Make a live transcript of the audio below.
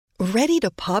Ready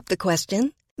to pop the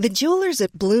question? The jewelers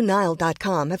at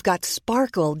BlueNile.com have got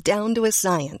sparkle down to a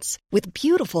science with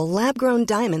beautiful lab-grown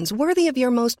diamonds worthy of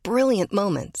your most brilliant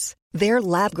moments. Their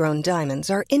lab-grown diamonds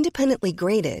are independently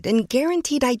graded and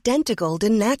guaranteed identical to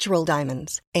natural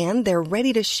diamonds, and they're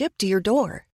ready to ship to your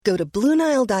door. Go to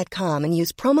BlueNile.com and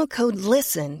use promo code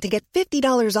LISTEN to get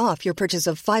 $50 off your purchase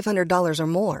of $500 or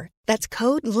more. That's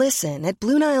code LISTEN at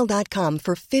BlueNile.com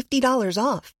for $50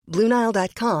 off.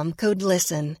 BlueNile.com, code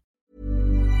LISTEN.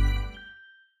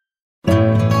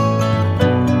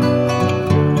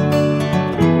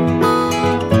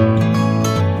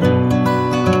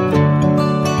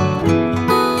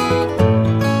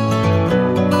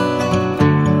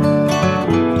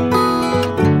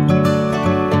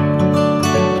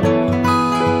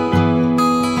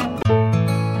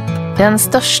 Den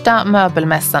största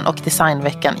möbelmässan och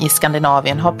designveckan i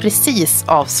Skandinavien har precis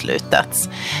avslutats.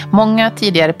 Många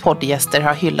tidigare poddgäster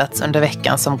har hyllats under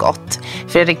veckan som gått.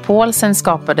 Fredrik Paulsen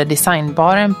skapade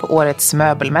designbaren på årets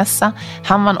möbelmässa.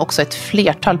 Han vann också ett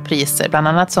flertal priser, bland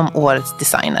annat som årets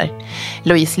designer.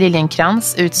 Louise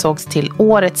Liljenkrantz utsågs till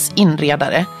årets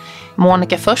inredare.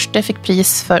 Monica Förste fick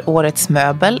pris för årets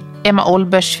möbel. Emma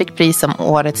Olbers fick pris som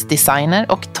årets designer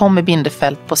och Tommy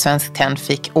Bindefeld på Svensk Tenn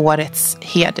fick årets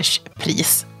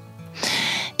hederspris.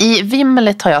 I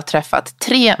Vimlet har jag träffat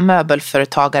 3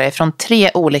 möbelföretagare från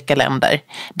 3 olika länder: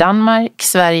 Danmark,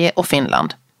 Sverige och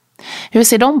Finland. Hur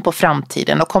ser de på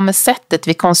framtiden och kommer sättet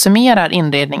vi konsumerar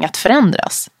inredning att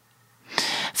förändras?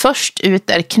 Först ut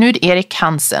är Knud Erik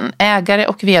Hansen, ägare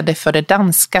och vd för det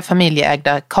danska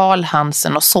familjeägda Carl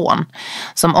Hansen och Son,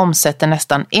 som omsätter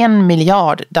nästan 1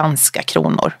 miljard danska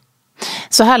kronor.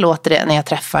 Så här låter det när jag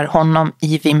träffar honom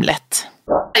i Vimlet.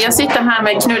 Jag sitter här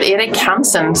med Knud Erik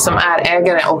Hansen som är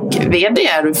ägare och vd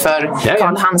för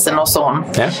Carl Hansen och Son.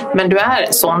 Ja. Men du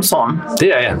är son.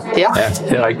 Det är jag. Ja,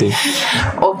 det är riktigt.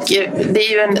 Och det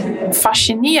är ju en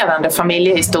fascinerande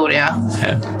familjehistoria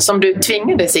som du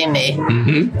tvingades in i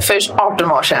för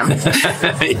 18 år sedan.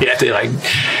 Ja, det är riktigt.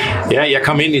 Ja, jag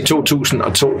kom in i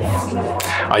 2002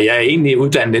 och jag är egentlig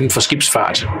uddannet inden for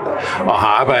skibsfart och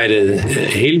har arbejdet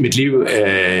hele mit liv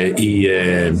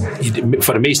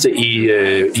for det meste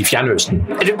i Fjernøsten.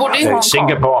 Du bodde i Hongkong?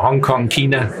 Singapore, Hongkong,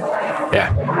 Kina. Ja.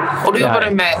 Och du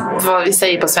jobbade med vad vi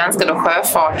säger på svenska då,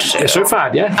 sjöfart?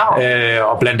 Sjöfart, ja.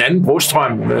 Och bland andet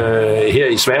Brostrøm her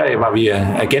i Sverige var vi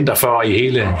agenter for i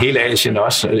hele Asien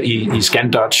også, i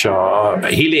Scandutch og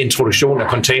hele introduktionen af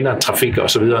containertrafik og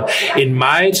så videre. En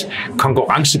meget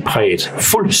konkurrencepræget,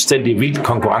 fuldstændig vildt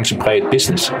konkurrencepræget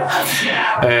business.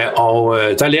 Og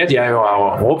der lærte jeg jo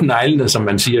at råbe neglene, som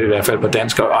man siger i hvert fald på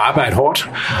dansk, og arbejde hårdt.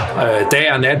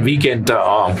 Dag og nat, weekender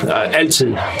og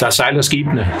altid. Der sejler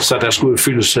skibene, så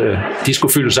de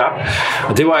skulle fyldes op.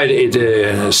 Og det var et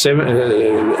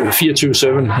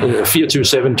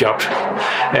 24/7 job.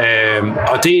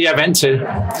 Og det er jeg vant til.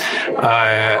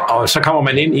 Og så kommer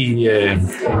man ind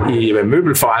i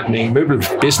møbelforretning,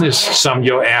 møbelbusiness, som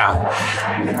jo er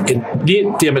en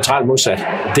lige diametralt modsat.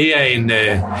 Det er en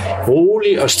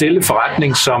rolig og stille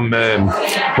forretning,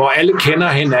 hvor alle kender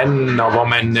hinanden, og hvor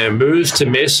man mødes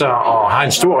til messer og har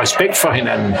en stor respekt for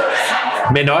hinanden.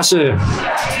 Men også,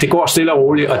 det går stille og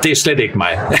roligt, og det er slet ikke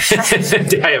mig.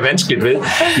 Det har jeg vanskeligt ved.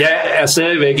 Jeg er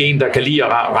stadigvæk en, der kan lide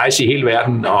at rejse i hele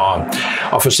verden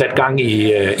og få sat gang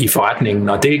i forretningen.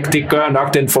 Og det gør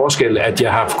nok den forskel, at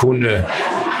jeg har kunnet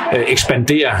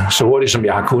expandera så hurtigt som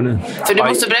jag har kunnat. För du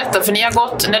måste berätta, för ni har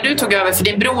gått, när du tog över, för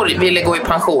din bror ville gå i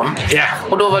pension. Ja.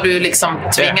 Och då var du liksom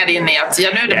tvingad in i att,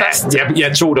 nu är det bäst.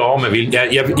 Jag tog det om med vild.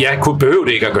 Jag kunne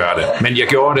behøvede ikke at gøre det, men jeg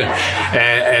gjorde det,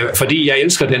 fordi jeg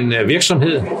elsker den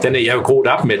virksomhed. Jeg er jo groet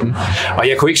op med den, og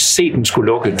jeg kunne ikke se, den skulle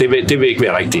lukke. Det vil ikke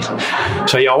være rigtigt.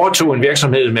 Så jeg overtog en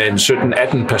virksomhed med en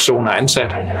 17-18 personer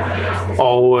ansat,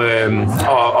 og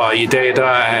i dag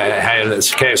der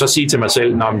kan jeg så sige til mig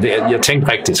selv, jeg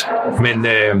tænkte rigtigt,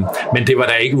 men det var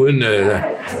da ikke uden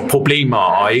problemer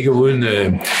og ikke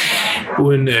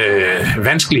uden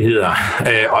vanskeligheder.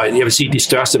 Og jeg vil sige, de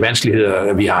største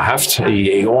vanskeligheder, vi har haft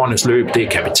i årenes løb, det er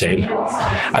kapital.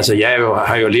 Altså, jeg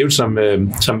har jo levet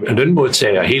som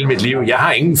lønmodtager hele mit liv. Jeg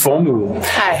har ingen formue.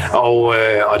 Og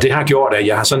det har gjort, at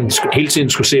jeg har sådan hele tiden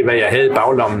skulle se, hvad jeg havde i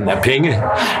baglommen af penge,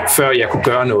 før jeg kunne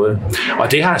gøre noget.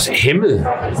 Og det har hæmmet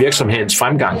virksomhedens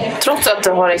fremgang. Trots att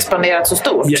det har expanderat så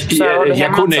stort.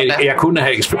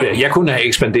 Jeg kunne have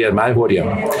ekspanderet meget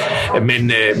hurtigere.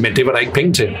 Men det var der ikke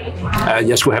penge til.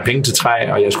 Jeg skulle have penge til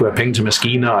træ, og jeg skulle have penge til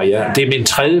maskiner. Og det er min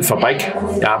 3. fabrik,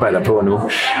 jeg arbejder på nu.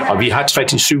 Og vi har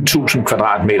 37.000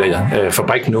 kvadratmeter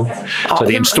fabrik nu. Så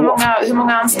det er en stor... Hur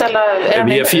många anställda är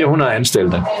vi er 400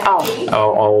 anställda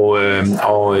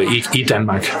og i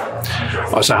Danmark.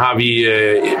 Og så har vi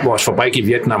vores fabrik i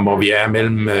Vietnam, hvor vi er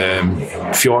mellem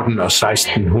 14 og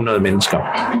 1600 mennesker.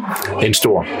 Det er en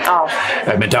stor.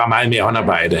 Men der er meget mere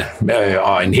håndarbejde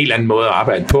og en helt anden måde at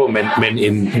arbejde på, men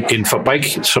en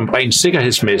fabrik, som rent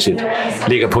sikkerhedsmæssigt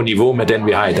ligger på niveau med den,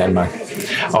 vi har i Danmark.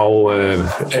 Og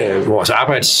vores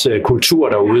arbejdskultur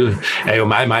derude er jo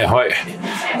meget, meget høj,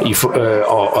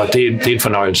 og det er en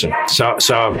fornøjelse.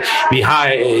 Så vi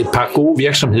har et par gode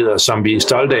virksomheder, som vi er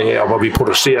stolte af, og hvor vi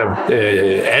producerer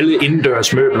alle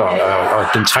indendørs møbler og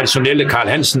den traditionelle Carl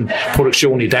Hansen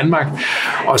produktion i Danmark,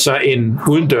 og så en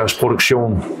udendørs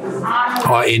produktion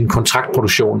og en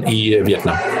kontraktproduktion i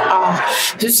Vietnam.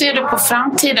 Hur ser du på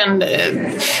framtiden?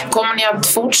 Kommer ni att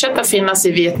fortsätta finnas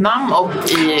i Vietnam och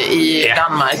i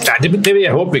Danmark? Ja, det vil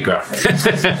jeg håbe, vi gør.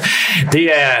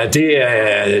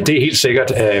 det er helt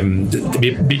sikkert.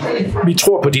 Vi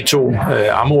tror på de to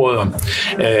områder.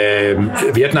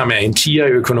 Vietnam er en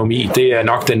tigerøkonomi. Det er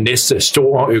nok den næste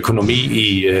store økonomi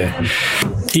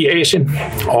i Asien.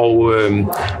 Og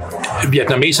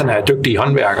vietnameserne er dygtige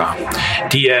håndværkere.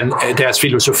 Deres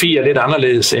filosofi er lidt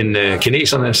anderledes end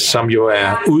kineserne, som jo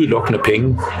er udelukkende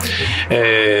penge.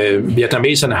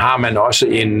 Vietnameserne har man også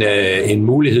en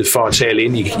mulighed for at tale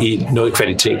ind i noget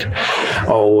kvalitet.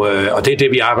 Og det er det,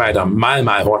 vi arbejder meget,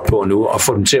 meget hårdt på nu, at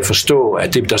få dem til at forstå,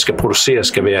 at det, der skal produceres,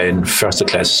 skal være en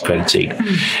førsteklasses kvalitet,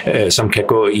 som kan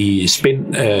gå i spind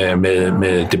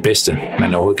med det bedste,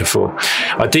 man overhovedet kan få.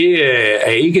 Og det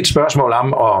er ikke et spørgsmål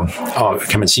om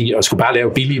kan man sige, at skulle bare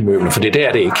lave billige møbler, for det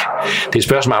er det ikke. Det er et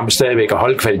spørgsmål om stadigvæk at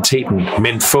holde kvaliteten,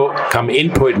 men komme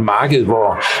ind på et marked,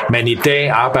 hvor man i dag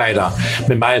arbejder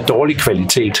med meget dårlig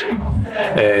kvalitet,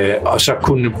 og så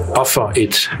kunne ofre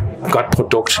et godt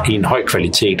produkt i en høj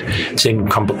kvalitet til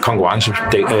en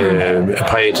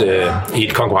i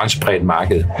et konkurrencepræget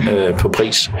marked på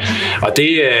pris. Og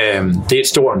det er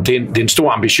en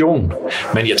stor ambition,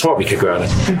 men jeg tror, vi kan gøre det.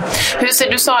 Hur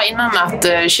ser du sa innan att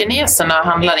kineserna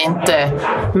handlar inte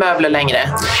möbler längre?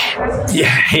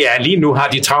 Ja, lige nu har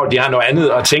de travlt, de har noget andet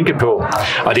at tænke på,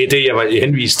 og det er det, jeg var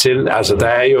henvist til. Altså, der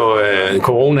er jo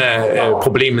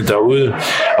corona-problemet derude,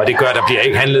 og det gør, at der bliver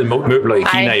ikke handlet møbler i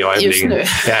Kina i øjeblikket.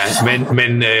 Ja,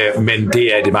 men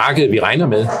det er det marked, vi regner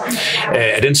med.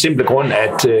 Af den simple grund,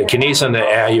 at kineserne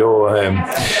er jo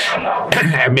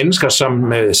er mennesker,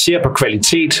 som ser på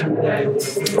kvalitet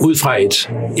ud fra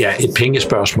et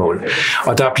pengespørgsmål.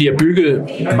 Og der bliver bygget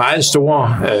meget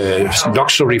store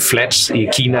luxury flats i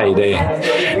Kina i dag.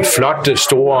 Flotte,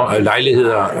 store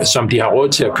lejligheder, som de har råd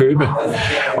til at købe,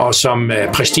 og som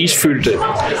er prestigefyldte,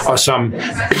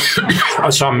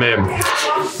 og som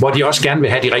hvor de også gerne vil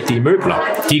have de rigtige møbler.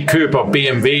 De køber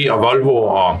BMW og Volvo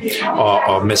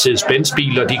og Mercedes-Benz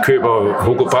biler, de køber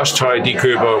Hugo Boss tøj, de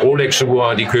køber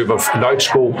Rolex-ure, de køber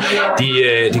Lloyd-sko,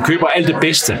 de køber alt det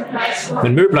bedste.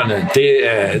 Men møblerne,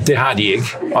 det har de ikke.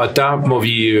 Og der må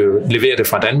vi levere det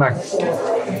fra Danmark.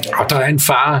 Og der er en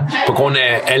fare på grund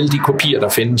af alle de kopier, der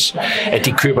findes, at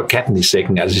de køber katten i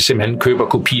sækken. Altså de simpelthen køber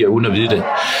kopier uden at vide det.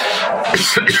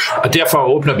 Og derfor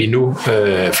åbner vi nu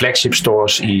flagship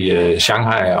stores i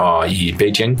Shanghai og i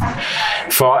Beijing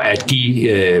for at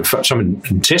give som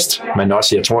en test, men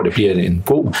også jeg tror det bliver en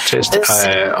god test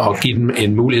og give dem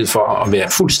en mulighed for at være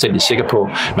fuldstændig sikker på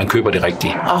at man køber det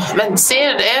rigtige. Men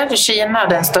är det Kina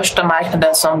den största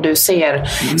marknaden som du ser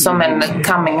som en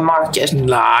coming market?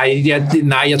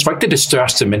 Nej, jeg tror ikke det er det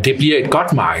største, men det bliver et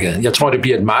godt marked. Jeg tror det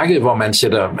bliver et marked, hvor man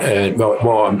sætter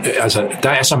hvor altså der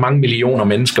er så mange millioner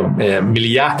mennesker,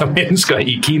 milliarder mennesker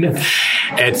i Kina,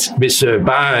 at hvis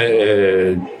bare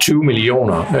 20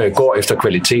 millioner går efter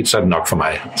kvalitet, så er det nok for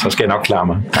mig. Så skal jeg nok klare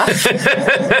mig.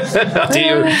 Det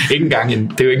er jo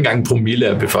ikke engang en promille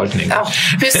af befolkningen.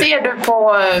 Hur ser du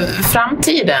på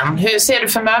fremtiden? Hur ser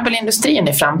du for møbelindustrien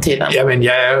i fremtiden? Jamen,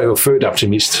 jeg er jo født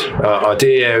optimist, og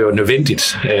det er jo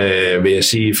nødvendigt, vil jeg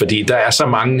sige, fordi der er så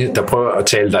mange, der prøver at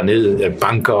tale dig ned,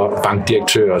 banker,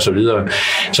 bankdirektører og så videre,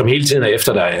 som hele tiden er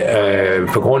efter dig,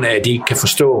 på grund af, at de ikke kan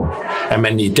forstå, at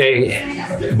man i dag,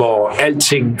 hvor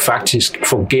alting faktisk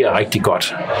fungerer rigtig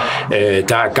godt,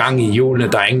 Der er gang i hjulene,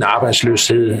 der er ingen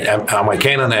arbejdsløshed.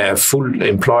 Amerikanerne er fuldt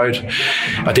employed,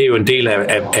 og det er jo en del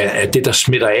af det, der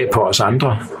smitter af på os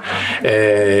andre.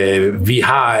 Vi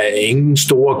har ingen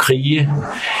store krige.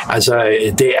 Altså,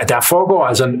 der foregår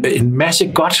altså en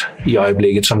masse godt i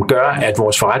øjeblikket, som gør, at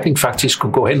vores forretning faktisk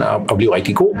kunne gå hen og blive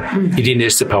rigtig god i de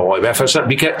næste par år. I hvert fald så,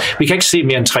 vi kan ikke se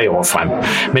mere end 3 år frem.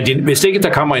 Men hvis ikke der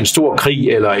kommer en stor krig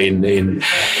eller en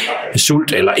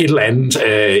sult eller et eller andet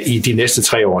i de næste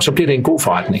 3 år, så bliver det en god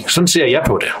forretning. Sådan ser jeg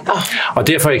på det. Og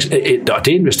derfor og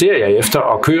det investerer jeg efter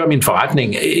at køre min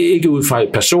forretning, ikke ud fra et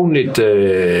personligt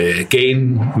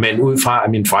gain, men ud fra,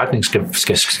 at min forretning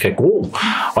skal gro.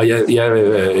 Og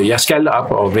jeg skal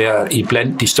op og være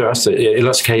iblandt de største,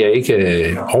 ellers kan jeg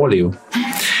ikke overleve.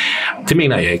 Det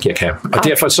mener jeg ikke, jeg kan. Og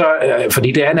derfor så,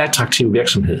 fordi det er en attraktiv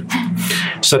virksomhed.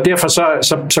 Så derfor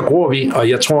så gror vi, og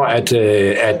jeg tror,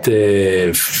 at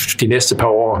de næste par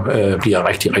år bliver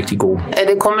rigtig, rigtig gode.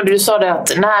 Du sa det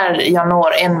att när jag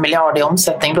når 1 miljard i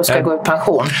omsättning, då ska jag gå i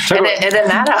pension. Är det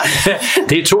nära?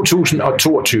 Det er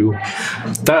 2022.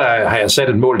 Der har jeg sat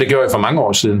et mål, det gjorde jeg for mange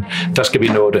år siden. Der skal vi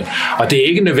nå det. Og det er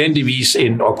ikke nødvendigvis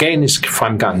en organisk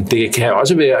fremgang. Det kan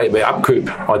også være opkøb,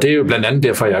 og det er jo blandt andet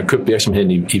derfor, jeg har købt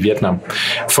virksomheden i Vietnam,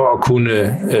 for at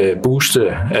kunne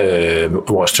booste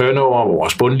vores turnover,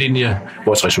 vores bundlinje,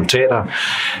 vores resultater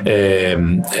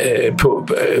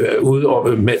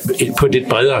på et lidt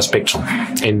bredere spektrum,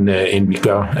 end vi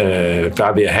gør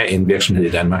bare ved at have en virksomhed i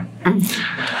Danmark.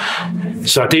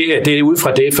 Så det er ud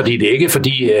fra det, fordi det er ikke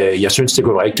fordi, jeg synes, det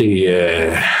kunne være rigtig,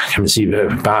 kan man sige,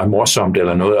 bare morsomt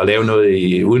eller noget, at lave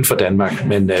noget uden for Danmark,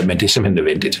 men det er simpelthen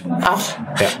nødvendigt.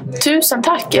 Ja. Tusen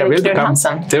tack, Erik Grön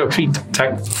Hansen. Det var fint. Tak.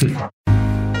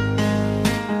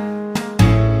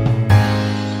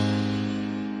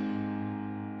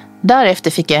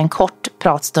 Därefter fick jag en kort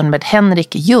pratstund med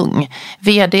Henrik Ljung,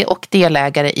 vd och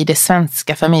delägare i det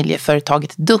svenska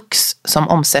familjeföretaget Dux som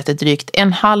omsätter drygt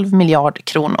 1,5 miljard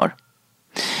kronor.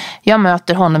 Jag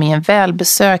möter honom i en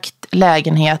välbesökt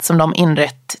lägenhet som de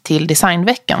inrett till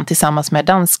Designveckan tillsammans med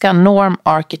danska Norm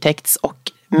Architects och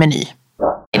Meny.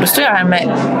 Då står jag här med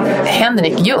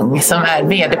Henrik Ljung som är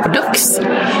vd på Dux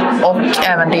och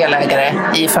även delägare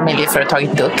i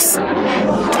familjeföretaget Dux.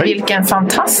 Vilken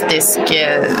fantastisk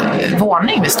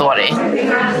våning vi står i.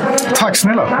 Tack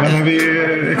snälla, men vi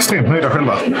är extremt nöjda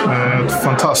själva. Ett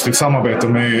fantastiskt samarbete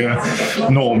med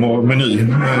Norm och Meny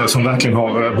som verkligen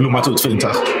har blommat ut fint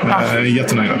här.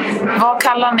 Jättenöjda. Vad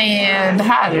kallar ni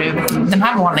den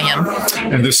här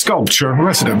våningen? The Sculpture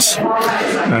Residence.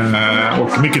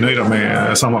 Och mycket nöjda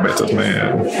med samarbetet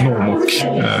med Norm och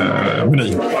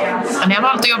Meny. Ni har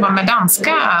valt att jobba med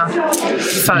danska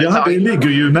företag. Ja, det ligger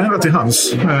ju nära till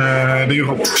hands. Det är ju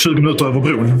 20 minuter över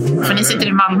bron. För ni sitter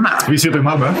i Malmö? Vi sitter i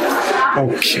Malmö.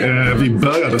 Och vi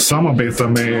började samarbeta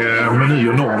med Meny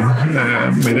och Norm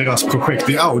med deras projekt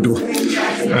i Audo.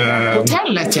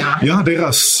 Hotellet, ja. Ja,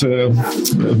 deras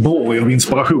borg av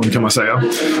inspiration kan man säga.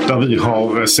 Där vi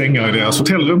har sängar i deras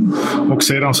hotellrum. Och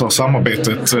sedan så har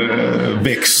samarbetet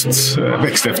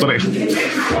växt efter det.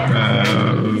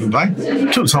 Nej,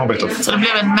 kul samarbete. Så det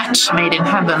blev en match made in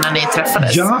heaven när ni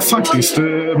träffades? Ja, faktiskt.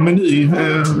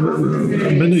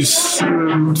 Menys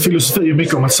filosofi är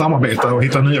mycket om att samarbeta och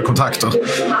hitta nya kontakter.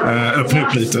 Öppna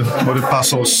upp lite. Och det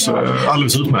passar oss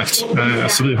alldeles utmärkt.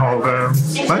 Så vi har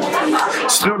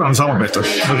strålande samarbete.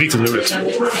 Det är riktigt roligt.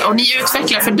 Och ni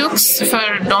utvecklar för Dux,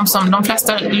 för de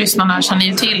flesta lyssnarna känner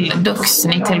ju till Dux.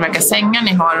 Ni tillverkar sängar,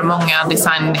 ni har många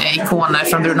designikoner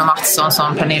från Bruno Mattsson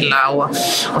som Pernilla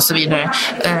och så vidare.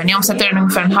 Ni omsätter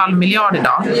ungefär 1,5 miljard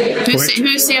idag.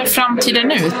 Hur ser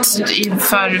framtiden ut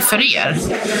för er?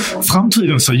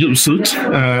 Framtiden ser ljus ut.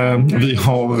 Vi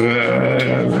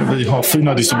har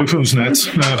fina distributionsnät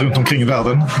runt omkring i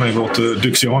världen med vårt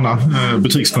Duxiana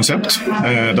butikskoncept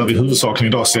där vi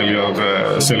huvudsakligen idag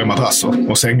säljer madrasser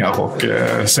och sängar och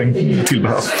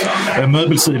sängtillbehör.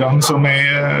 Möbelsidan som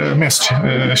är mest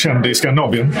känd i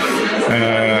Skandinavien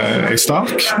är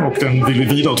stark och den vill vi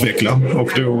vidareutveckla och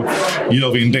då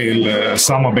gör vi en del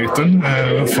samarbeten.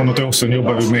 För något år sedan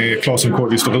jobbade vi med Claes &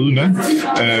 Koivist och Rune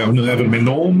och nu även med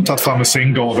Norm, tagit fram en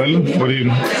sänggavel och det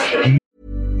är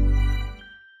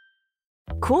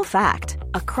Cool fact,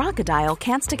 a crocodile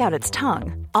can't stick out its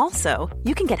tongue. Also,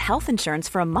 you can get health insurance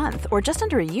for a month or just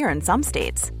under a year in some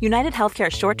states. United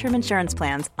Healthcare short-term insurance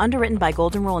plans, underwritten by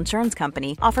Golden Rule Insurance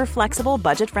Company, offer flexible,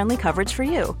 budget-friendly coverage for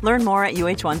you. Learn more at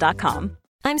uh1.com.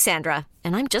 I'm Sandra,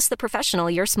 and I'm just the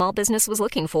professional your small business was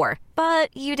looking for. But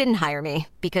you didn't hire me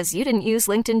because you didn't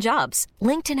use LinkedIn Jobs.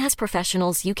 LinkedIn has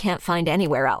professionals you can't find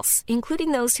anywhere else,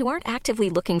 including those who aren't actively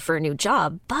looking for a new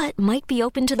job, but might be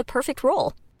open to the perfect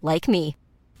role, like me.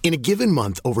 In a given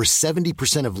month, over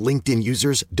 70% of LinkedIn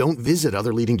users don't visit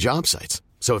other leading job sites.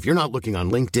 So if you're not looking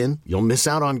on LinkedIn, you'll miss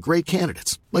out on great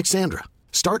candidates like Sandra.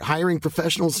 Start hiring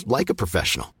professionals like a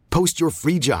professional. Post your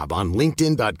free job on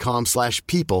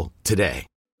linkedin.com/people today.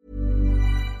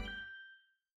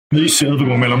 Mysig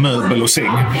övergång mellan möbel och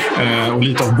säng. Och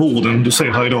lite av borden du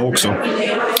ser här idag också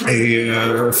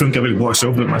funkar väldigt bra i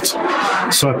sovrummet.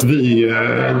 Så att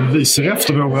vi ser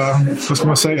efter våra, vad ska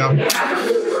man säga,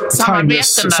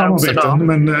 samarbeten.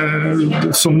 Men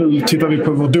som nu tittar vi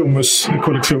på vår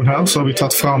Domus-kollektion här, så har vi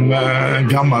tagit fram en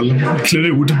gammal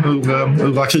klenod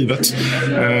ur arkivet.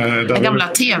 Den gamla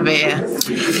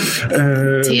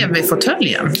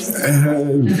tv-fåtöljen.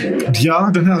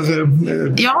 Ja, den här...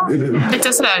 ja,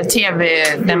 lite sådär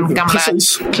den gamla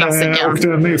klassikern. Och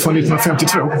den är från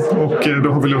 1952 och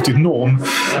då har vi låtit Norm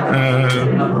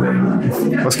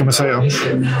vad ska man säga,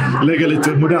 lägga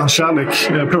lite modern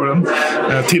kärlek på den.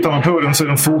 Tittar man på den så är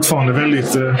den fortfarande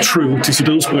väldigt true till sitt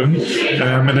ursprung.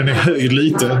 Men den är höjd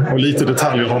lite och lite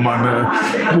detaljer har man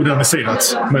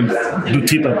moderniserat. Men du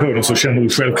tittar på den så känner du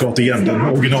självklart igen den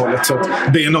originalet. Så att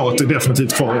DNA är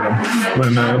definitivt kvar i den.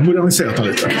 Men moderniserat den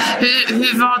lite.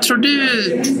 Vad tror du,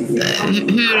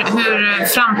 hur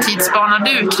framtidsbanar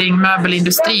du kring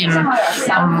möbelindustrin?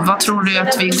 Vad tror du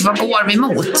vad går vi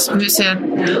mot? Hur ser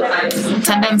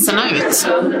tendenserna ut?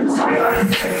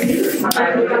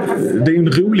 Det är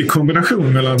en rolig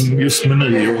kombination mellan just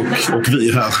Meny och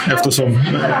vi här, eftersom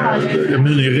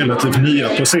Meny är relativt nya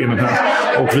på scenen här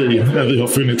och vi har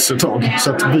funnits ett tag.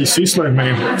 Så att vi sysslar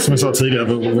med, som jag sa tidigare,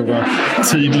 våra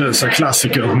tidlösa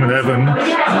klassiker, men även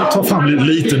tar fram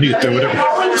lite nytt då och då.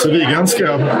 Så vi är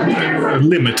ganska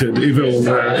limited i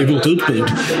vårt utbud,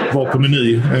 var på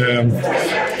Meny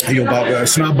jobbar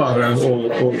snabbare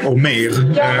och mer.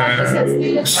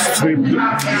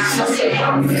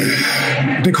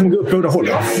 Det kommer gå upp båda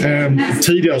hållen.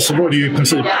 Tidigare så var det ju i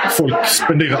princip folk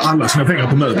spenderar alla sina pengar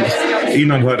på möbler.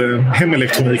 Innan du hade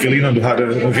hemelektronik eller innan du hade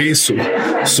resor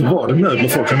så var det möbler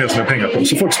folk hade ner sina pengar på.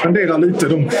 Så folk spenderar lite.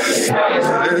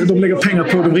 De lägger pengar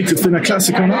på de riktigt fina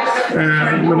klassikerna,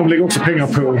 men de lägger också pengar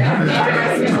på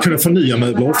att kunna förnya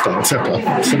möbler oftare etc.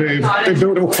 Så det är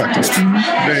både och faktiskt.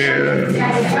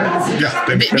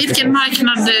 Vilken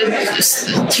marknad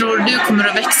tror du kommer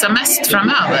att växa mest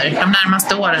framöver de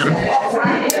närmaste åren?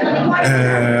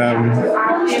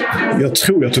 Jag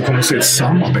tror att du kommer att se ett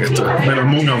samarbete mellan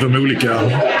många av de olika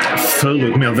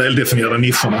förut mer väldefinierade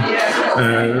nischerna.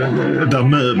 Där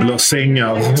möbler,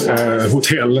 sängar,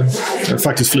 hotell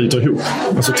faktiskt flyter ihop.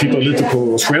 Alltså tittar lite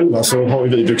på oss själva så har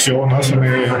vi Duxiana som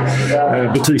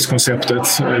är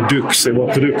butikskonceptet. Dux är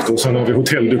våra produkter. Sen har vi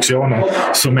Hotell Duxiana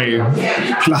som är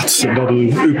platsen där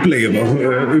du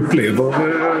upplever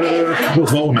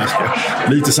vårt varumärke.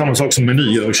 Lite samma sak som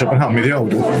Meny i Köpenhamn med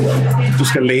Diaudo. Du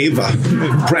ska leva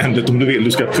brandet om du vill.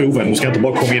 Du ska prova den. Du ska inte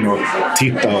bara komma in och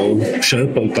titta och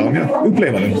köpa utan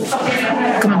uppleva den. Det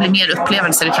kommer bli mer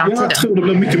upplevelser i framtiden. Jag tror det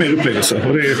blir mycket mer upplevelser.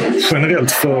 Och det är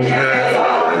generellt för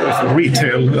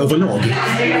retail överlag.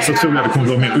 Så tror jag det kommer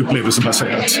att vara mer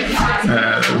upplevelsebaserat.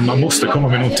 Man måste komma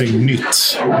med någonting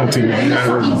nytt. Någonting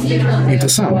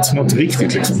intressant. Något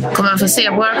riktigt liksom. Kommer man få se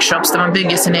workshops där man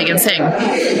bygger sin egen säng?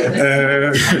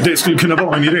 Det skulle kunna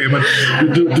vara en idé, men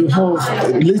du har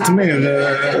lite mer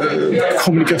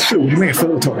kommunikation med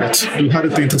företaget. Du hade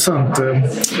ett intressant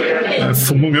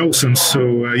för många år sedan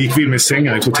så gick vi in med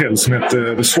sängar i ett hotell som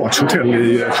heter The Swatch Hotel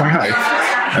i Shanghai.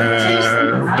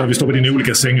 Där vi stoppade in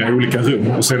olika sängar i olika rum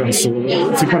och sedan så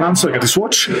fick man ansöka till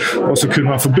Swatch och så kunde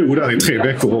man få bo där i 3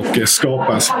 veckor och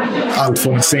skapa allt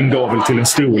från en sänggavel till en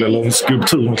stol eller en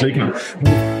skulptur och liknande.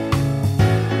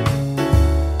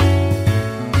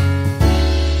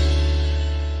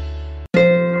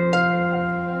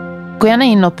 Gå gärna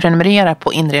in och prenumerera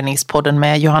på Inredningspodden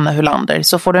med Johanna Hulander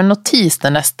så får du en notis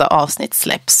när nästa avsnitt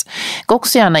släpps. Gå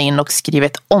också gärna in och skriv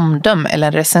ett omdöme eller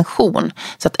en recension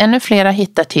så att ännu flera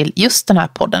hittar till just den här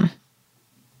podden.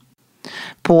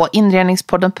 På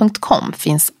inredningspodden.com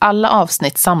finns alla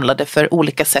avsnitt samlade för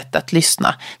olika sätt att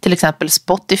lyssna, till exempel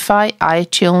Spotify,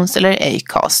 iTunes eller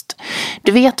Acast.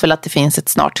 Du vet väl att det finns ett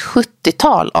snart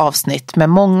 70-tal avsnitt med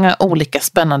många olika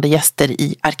spännande gäster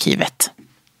i arkivet.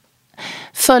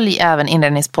 Följ även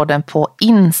Inredningspodden på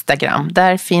Instagram.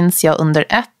 Där finns jag under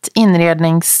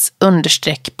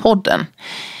 @inrednings_podden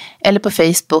eller på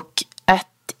Facebook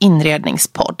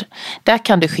 @inredningspodd. Där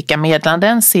kan du skicka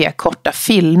meddelanden, se korta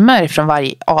filmer från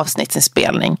varje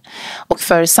avsnittsinspelning. Och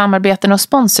för samarbeten och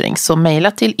sponsring så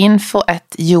mejla till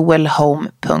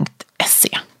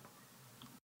info@joelhome.se.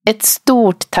 Ett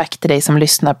stort tack till dig som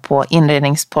lyssnar på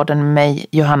Inredningspodden med mig,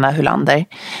 Johanna Hulander.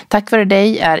 Tack vare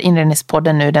dig är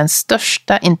Inredningspodden nu den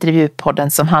största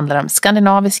intervjupodden som handlar om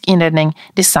skandinavisk inredning,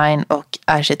 design och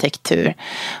arkitektur.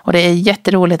 Och det är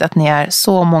jätteroligt att ni är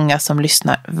så många som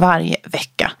lyssnar varje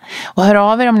vecka. Och hör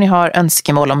av er om ni har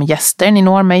önskemål om gäster. Ni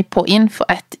når mig på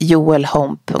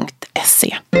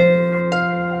info@joelhome.se.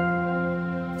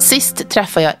 Sist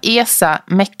träffade jag Esa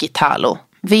Mäkitalo,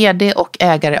 vd och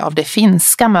ägare av det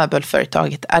finska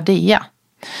möbelföretaget Ardea,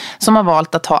 som har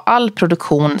valt att ha all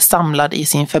produktion samlad i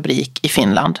sin fabrik i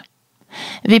Finland.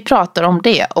 Vi pratar om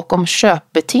det och om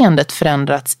köpbeteendet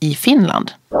förändrats i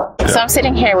Finland. So I'm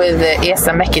sitting here with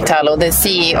Esa Mäkitalo, the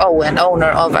CEO and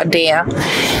owner of Ardea,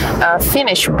 a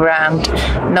Finnish brand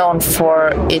known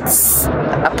for its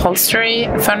upholstery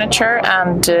furniture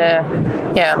and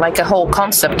like a whole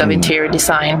concept of interior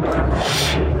design.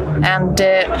 And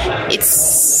it's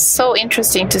so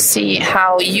interesting to see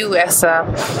how you as a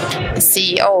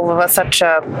CEO of such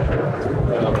a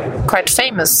quite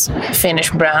famous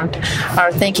Finnish brand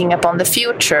are thinking upon the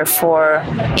future for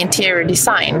interior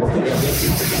design.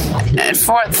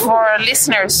 For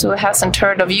listeners who hasn't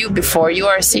heard of you before, you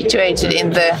are situated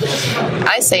in the,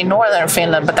 I say northern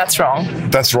Finland, but that's wrong.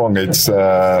 That's wrong. It's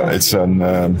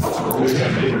an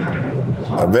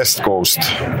West Coast,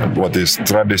 what is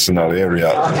traditional area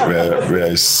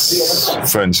where is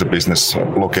furniture business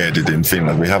located in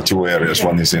Finland. We have two areas.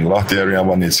 One is in Lahti area,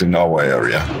 one is in our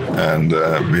area, and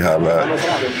we have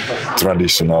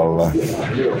traditional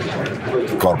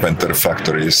carpenter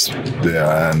factories there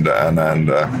and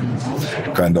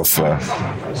kind of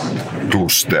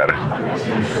cluster.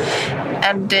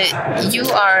 And you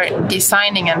are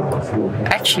designing and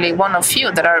actually one of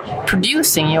few that are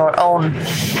producing your own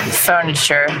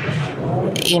furniture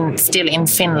still in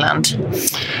Finland.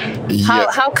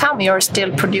 How come you're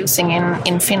still producing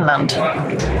in Finland?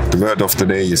 The word of the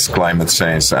day is climate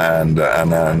change and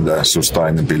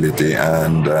sustainability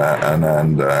and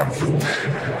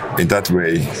in that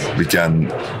way we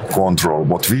can control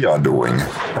what we are doing,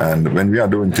 and when we are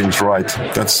doing things right,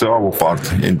 that's our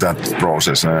part in that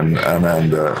process and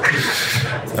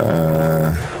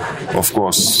of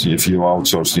course, if you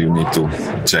outsource, you need to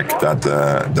check that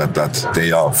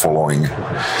they are following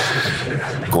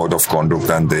code of conduct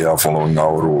and they are following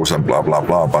our rules and blah blah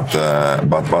blah.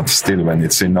 But still, when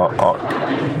it's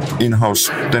in-house,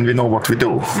 then we know what we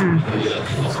do.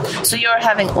 So you're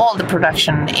having all the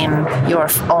production in your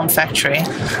own factory?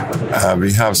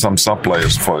 We have some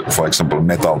suppliers, for example,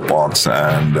 metal parts,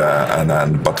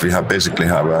 but we basically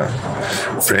have a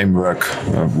framework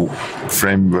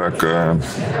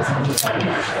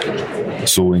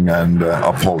sewing and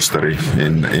upholstery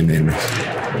in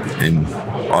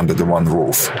under the one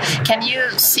roof. Can you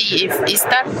see is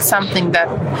that something that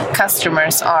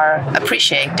customers are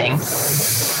appreciating?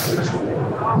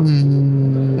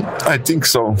 I think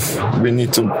so. We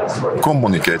need to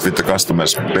communicate with the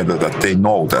customers better, that they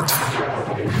know that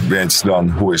where it's done,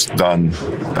 who it's done,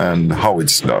 and how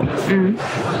it's done.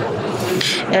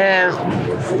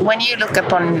 When you look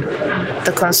upon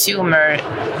the consumer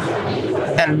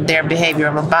and their behavior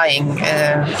of buying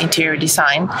interior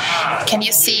design, can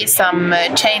you see some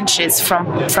changes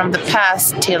from the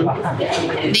past till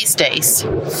these days?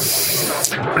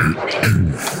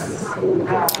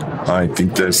 I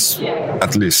think there's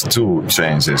at least two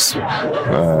changes.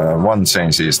 One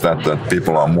change is that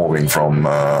people are moving from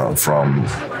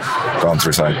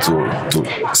countryside to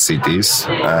cities,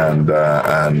 and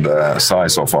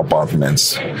size of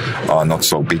apartments are not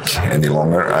so big any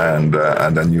longer, and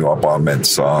the new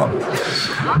apartments are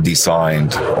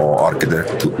designed, or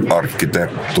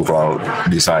architectural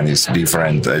design is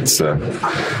different.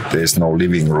 There's no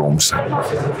living rooms.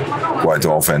 Quite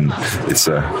often it's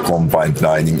a combined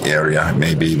dining area,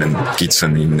 maybe even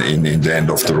kitchen in the end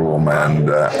of the room, and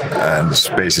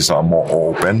spaces are more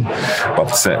open, but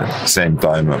same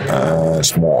time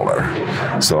smaller.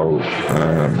 So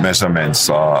measurements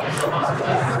are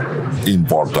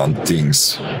important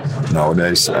things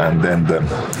nowadays. And then the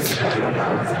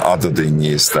other thing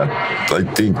is that I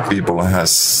think people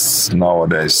has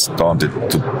nowadays started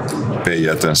to pay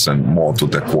attention more to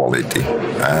the quality,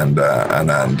 and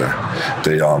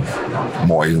they are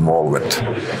more involved,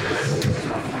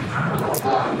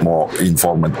 more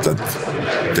informed that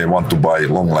they want to buy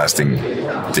long-lasting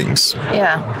things.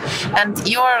 Yeah, and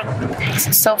your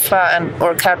sofa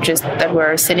or couches that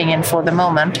we're sitting in for the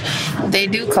moment, they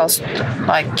do cost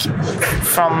like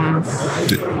from...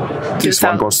 This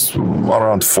one costs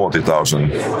around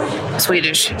 40,000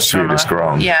 Swedish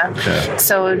crown. Yeah.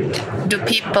 So do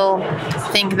people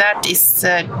think that is...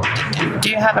 do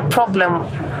you have a problem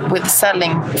with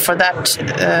selling for that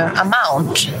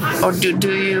amount, or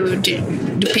do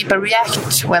people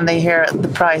react when they hear the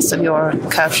price of your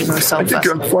couches or sofas? I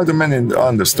think quite many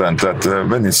understand that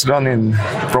when it's done in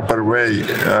proper way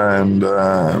and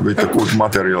with the good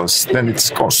materials, then it's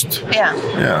cost. Yeah.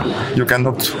 You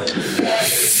cannot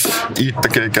eat the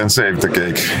cake and save the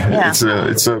cake. Yeah.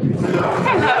 It's a.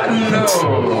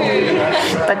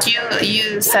 But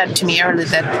you said to me earlier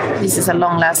that this is a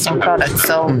long-lasting product,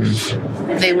 so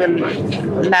they will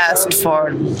last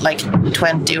for like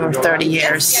 20 or 30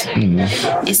 years.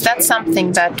 Is that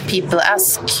something that people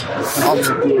ask of?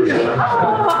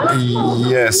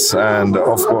 Yes, and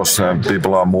of course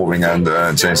people are moving and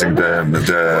changing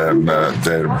they're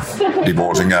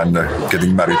divorcing and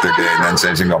getting married again and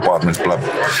changing apartments,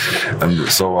 and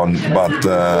so on. But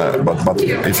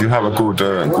if you have a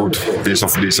good piece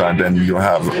of design, then you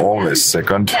have always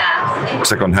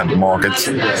second-hand market,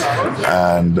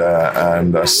 and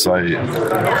as I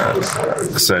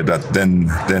say that,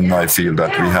 then I feel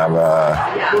that we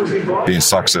have been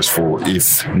successful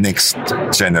if next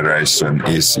generation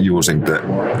is using the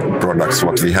products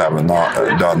what we have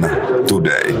done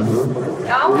today.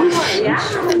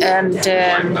 And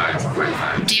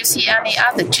do you see any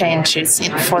other changes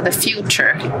for the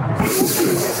future?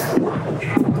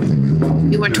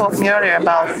 You were talking earlier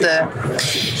about the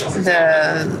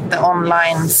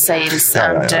online sales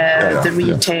and the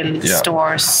retail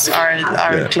stores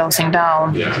are closing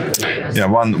down. Yeah,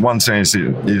 one change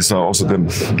is also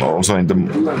in the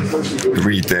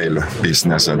retail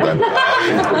business, and then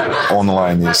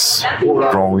online is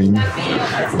growing,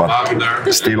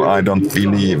 but still I don't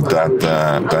believe that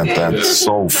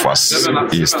sofas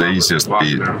is the easiest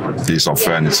piece of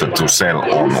furniture to sell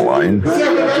online,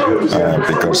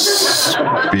 because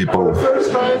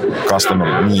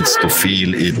customer needs to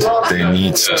feel it. They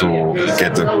need to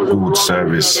get a good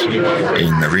service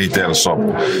in the retail shop.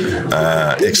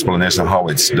 Explanation how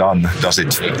it's done.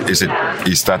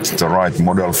 Is that the right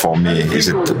model for me? Is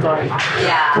it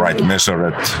right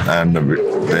measured? And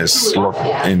there's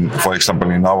for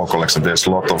example, in our collection, there's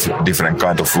a lot of different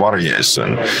kind of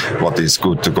variation. What is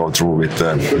good to go through with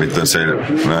the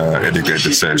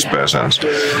educated salespersons.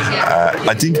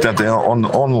 I think that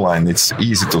online it's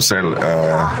easy to sell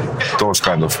those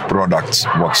kind of products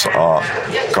what are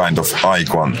kind of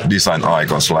design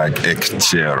icons like egg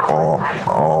chair or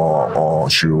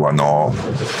Schuhen or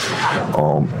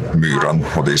Myran,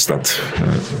 what is that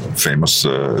famous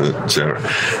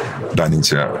dining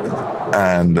chair.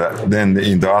 And then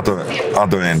in the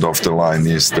other end of the line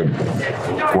is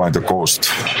quite a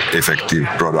cost-effective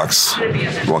products,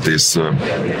 what is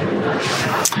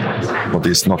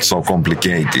not so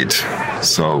complicated.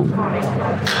 So,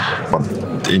 but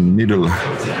in middle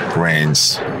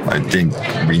range, I think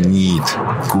we need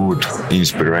good,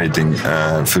 inspiring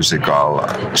physical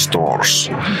stores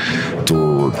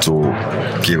to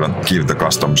give the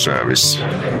custom service.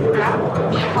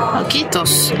 Oh,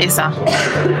 kiitos, Esa.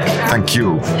 Thank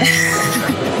you.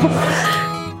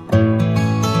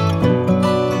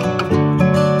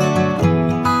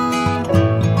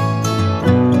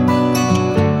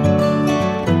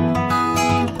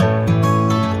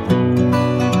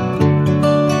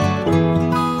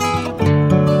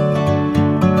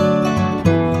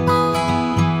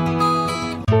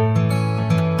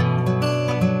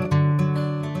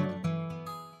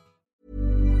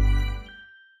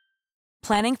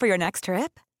 Planning for your next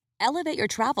trip? Elevate your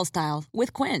travel style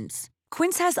with Quince.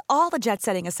 Quince has all the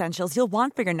jet-setting essentials you'll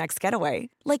want for your next getaway,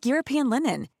 like European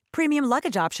linen, premium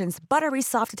luggage options, buttery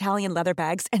soft Italian leather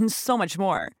bags, and so much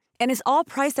more. And is all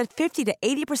priced at 50 to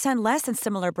 80% less than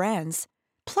similar brands.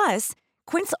 Plus,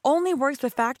 Quince only works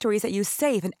with factories that use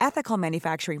safe and ethical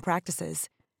manufacturing practices.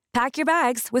 Pack your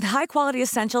bags with high-quality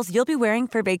essentials you'll be wearing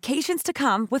for vacations to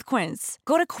come with Quince.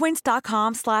 Go to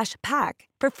quince.com/pack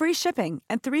for free shipping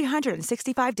and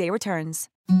 365-day returns.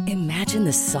 Imagine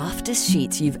the softest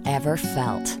sheets you've ever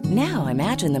felt. Now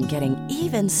imagine them getting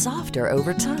even softer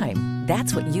over time.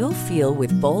 That's what you'll feel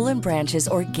with Boll & Branch's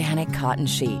organic cotton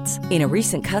sheets. In a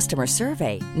recent customer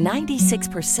survey,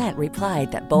 96%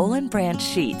 replied that Boll & Branch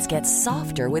sheets get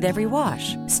softer with every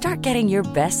wash. Start getting your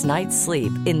best night's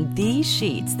sleep in these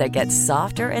sheets that get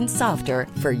softer and softer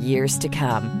for years to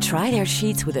come. Try their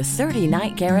sheets with a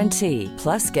 30-night guarantee.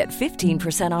 Plus, get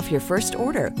 15% off your first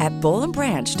order at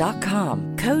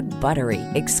bollandbranch.com. Code BUTTERY.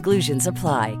 Exclusions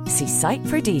apply. See site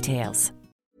for details.